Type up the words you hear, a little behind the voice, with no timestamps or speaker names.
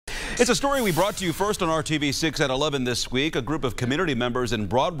It's a story we brought to you first on RTV6 at 11 this week. A group of community members in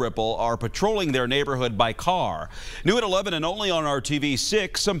Broad Ripple are patrolling their neighborhood by car. New at 11 and only on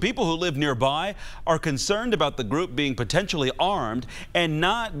RTV6, some people who live nearby are concerned about the group being potentially armed and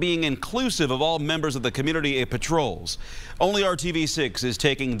not being inclusive of all members of the community it patrols. Only RTV6 is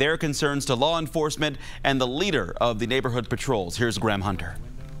taking their concerns to law enforcement and the leader of the neighborhood patrols. Here's Graham Hunter.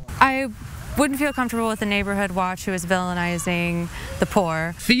 I wouldn't feel comfortable with a neighborhood watch who is villainizing the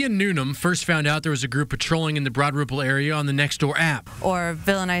poor. Thea Noonan first found out there was a group patrolling in the Broad Ripple area on the Nextdoor app. Or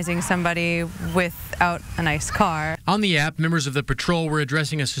villainizing somebody without a nice car. On the app, members of the patrol were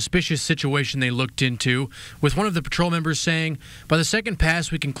addressing a suspicious situation they looked into, with one of the patrol members saying, "By the second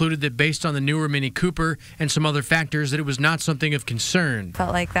pass, we concluded that based on the newer Mini Cooper and some other factors that it was not something of concern."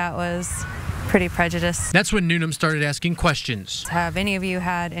 Felt like that was pretty prejudiced. That's when Noonan started asking questions. Have any of you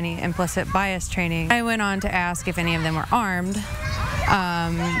had any implicit bias training? I went on to ask if any of them were armed,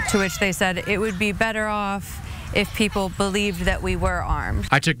 to which they said it would be better off if people believed that we were armed.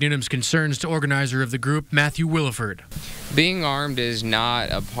 I took Noonan's concerns to organizer of the group, Matthew Williford. Being armed is not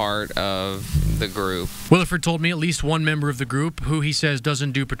a part of the group. Williford told me at least one member of the group, who he says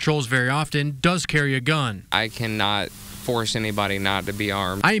doesn't do patrols very often, does carry a gun. I cannot force anybody not to be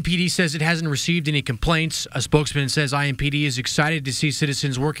armed. IMPD says it hasn't received any complaints. A spokesman says IMPD is excited to see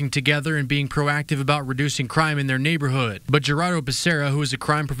citizens working together and being proactive about reducing crime in their neighborhood. But Gerardo Becerra, who is a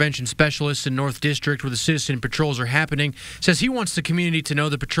crime prevention specialist in North District where the citizen patrols are happening, says he wants the community to know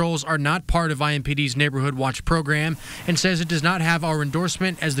the patrols are not part of IMPD's Neighborhood Watch program and says it does not have our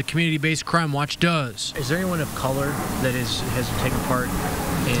endorsement as the community-based Crime Watch does. Is there anyone of color that has taken part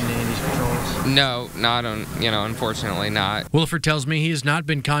in these patrols? No, not on, unfortunately not. Williford tells me he has not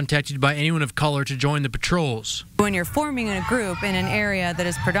been contacted by anyone of color to join the patrols. When you're forming a group in an area that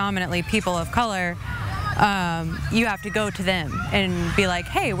is predominantly people of color, you have to go to them and be like,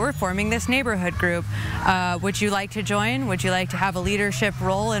 hey, we're forming this neighborhood group. Would you like to join? Would you like to have a leadership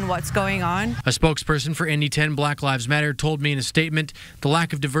role in what's going on? A spokesperson for Indy 10 Black Lives Matter told me in a statement the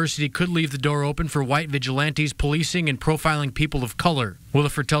lack of diversity could leave the door open for white vigilantes policing and profiling people of color.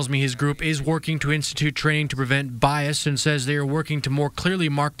 Williford tells me his group is working to institute training to prevent bias and says they are working to more clearly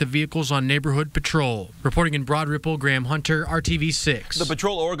mark the vehicles on neighborhood patrol. Reporting in Broad Ripple, Graham Hunter, RTV6. The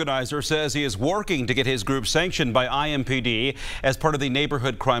patrol organizer says he is working to get his group sanctioned by IMPD as part of the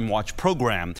Neighborhood Crime Watch program.